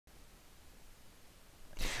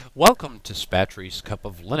Welcome to Spatry's Cup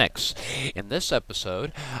of Linux. In this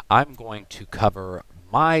episode, I'm going to cover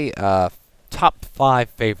my top 5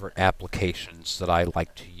 favorite applications that I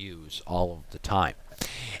like to use all of the time.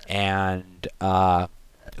 And so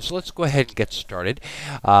let's go ahead and get started.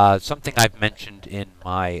 Something I've mentioned in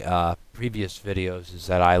my previous videos is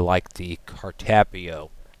that I like the Cartapio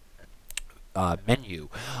menu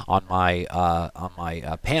on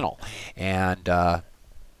my panel, and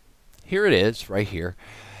here it is right here.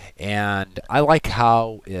 And I like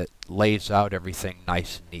how it lays out everything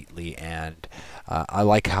nice and neatly, and I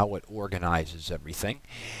like how it organizes everything.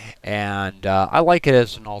 And I like it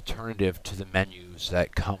as an alternative to the menus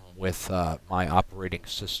that come with my operating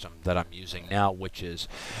system that I'm using now, which is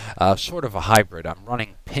sort of a hybrid. I'm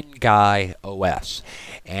running PinGuy OS,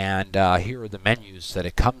 and here are the menus that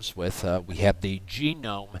it comes with. We have the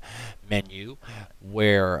Genome menu,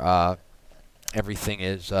 where everything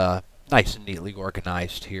is nice and neatly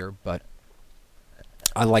organized here, but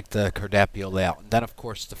I like the Cartapio layout. And then, of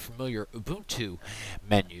course, the familiar Ubuntu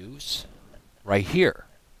menus right here.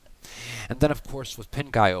 And then, of course, with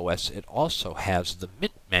PinGuy OS, it also has the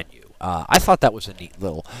Mint menu. I thought that was a neat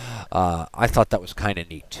little, I thought that was kind of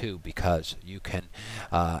neat too, because you can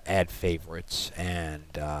add favorites,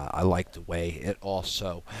 and I like the way it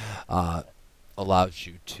also allows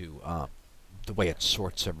you to, the way it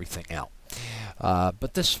sorts everything out.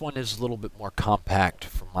 But this one is a little bit more compact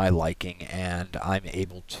for my liking, and I'm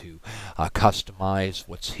able to customize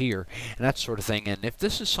what's here and that sort of thing. And if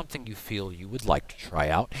this is something you feel you would like to try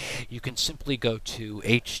out, you can simply go to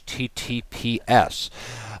https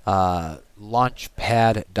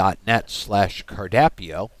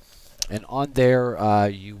launchpad.net/Cartapio, and on there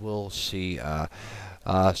you will see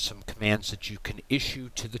some commands that you can issue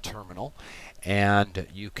to the terminal, and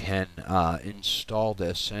you can install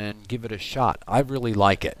this and give it a shot. I really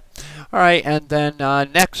like it. Alright, and then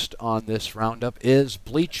next on this roundup is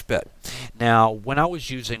BleachBit. Now, when I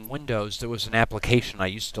was using Windows, there was an application I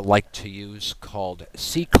used to like to use called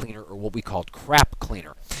CCleaner, or what we called Crap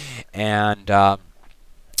Cleaner. And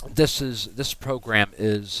this program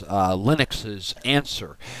is Linux's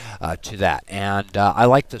answer to that, and I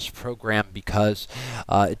like this program because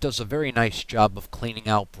it does a very nice job of cleaning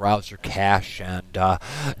out browser cache and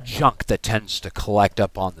junk that tends to collect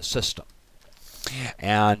up on the system.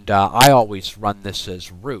 And I always run this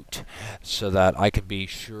as root so that I can be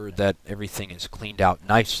sure that everything is cleaned out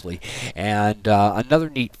nicely. And another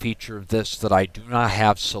neat feature of this that I do not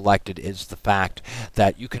have selected is the fact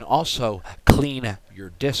that you can also clean your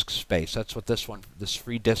disk space. That's what this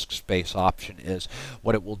free disk space option is.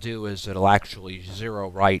 What it will do is it'll actually zero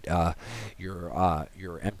write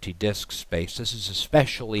your empty disk space. This is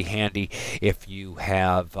especially handy if you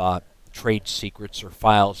have trade secrets or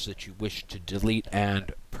files that you wish to delete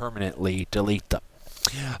and permanently delete them.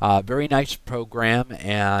 Very nice program,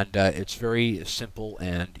 and it's very simple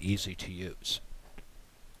and easy to use.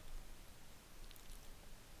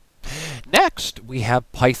 Next, we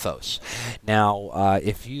have Pythos. Now,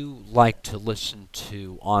 if you like to listen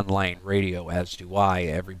to online radio, as do I,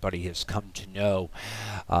 everybody has come to know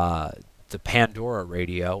the Pandora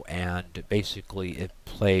radio, and basically it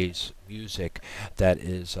plays music that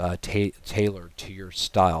is tailored to your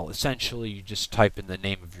style. Essentially, you just type in the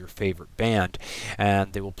name of your favorite band,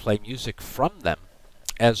 and they will play music from them,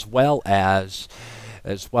 as well as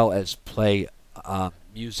play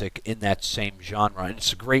music in that same genre. And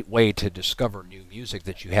it's a great way to discover new music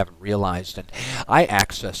that you haven't realized, and I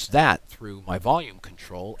access that through my volume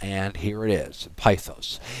control, and here it is,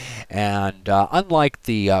 Pythos. And unlike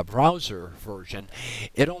the browser version,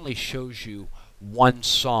 it only shows you one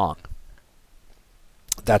song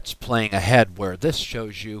that's playing ahead, where this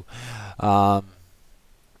shows you it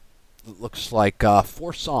looks like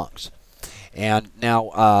 4 songs. And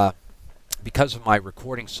now because of my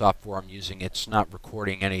recording software I'm using, it's not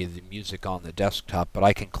recording any of the music on the desktop, but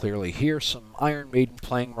I can clearly hear some Iron Maiden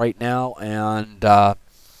playing right now, and I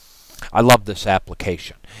love this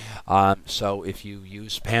application. So if you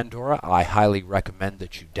use Pandora, I highly recommend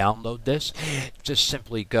that you download this. Just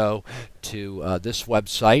simply go to this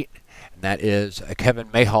website, and that is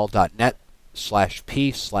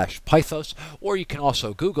kevinmayhall.net/p/Pythos, or you can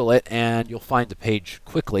also Google it and you'll find the page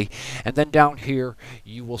quickly. And then down here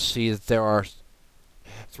you will see that there are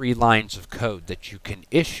 3 lines of code that you can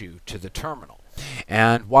issue to the terminal.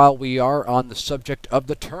 And while we are on the subject of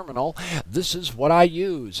the terminal, this is what I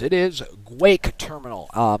use. It is Gwake Terminal,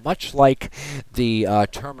 much like the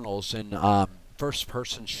terminals in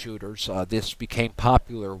first-person shooters. This became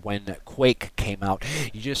popular when Quake came out.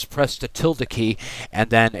 You just pressed the tilde key, and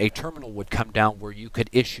then a terminal would come down where you could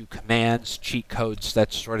issue commands, cheat codes,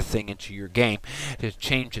 that sort of thing into your game to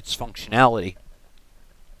change its functionality.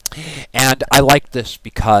 And I like this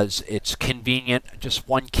because it's convenient, just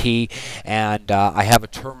one key, and I have a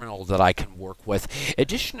terminal that I can work with.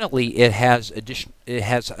 Additionally, it has a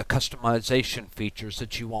customization features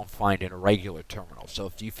that you won't find in a regular terminal. So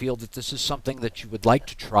if you feel that this is something that you would like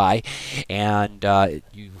to try, and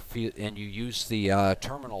you use the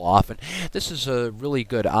terminal often, this is a really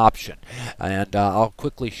good option. And I'll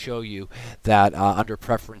quickly show you that under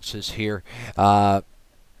preferences here.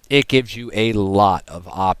 It gives you a lot of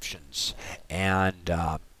options, and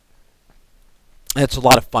it's a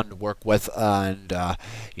lot of fun to work with. And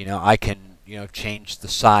you know, I can change the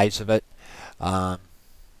size of it, and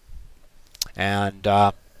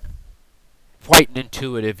quite an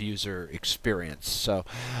intuitive user experience. So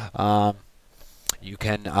you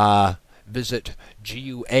can visit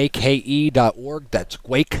guake.org. That's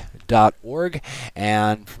guake.org,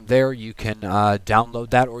 and from there you can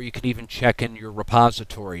download that, or you can even check in your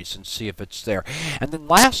repositories and see if it's there. And then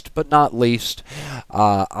last but not least,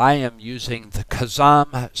 I am using the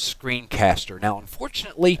Kazam screencaster. Now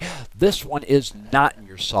unfortunately, this one is not in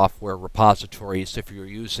your software repositories. If you're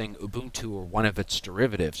using Ubuntu or one of its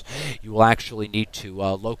derivatives, you will actually need to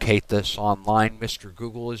locate this online. Mr.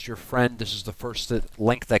 Google is your friend. This is the first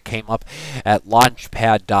link that came up at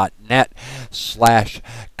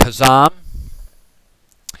launchpad.net/Kazam.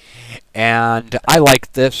 And I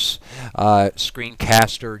like this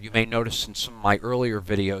screencaster. You may notice in some of my earlier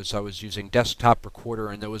videos I was using desktop recorder,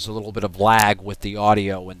 and there was a little bit of lag with the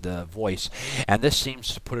audio and the voice, and this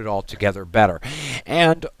seems to put it all together better.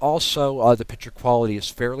 And also the picture quality is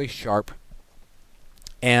fairly sharp,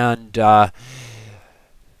 and now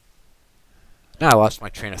I lost my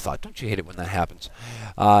train of thought. Don't you hate it when that happens?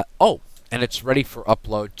 Oh, and it's ready for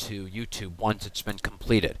upload to YouTube once it's been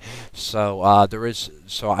completed. So I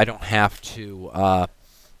don't have to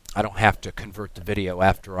convert the video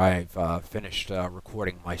after I've finished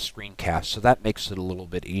recording my screencast. So that makes it a little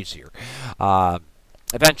bit easier.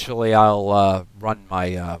 Eventually, I'll run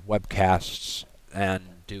my webcasts and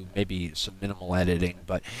do maybe some minimal editing,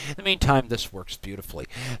 but in the meantime, this works beautifully.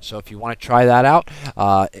 So if you want to try that out,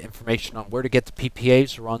 information on where to get the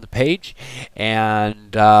PPAs are on the page,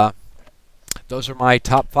 and those are my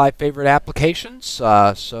top 5 favorite applications.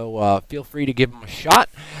 So feel free to give them a shot,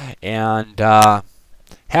 and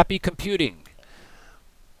happy computing,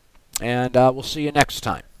 and we'll see you next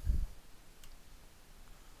time.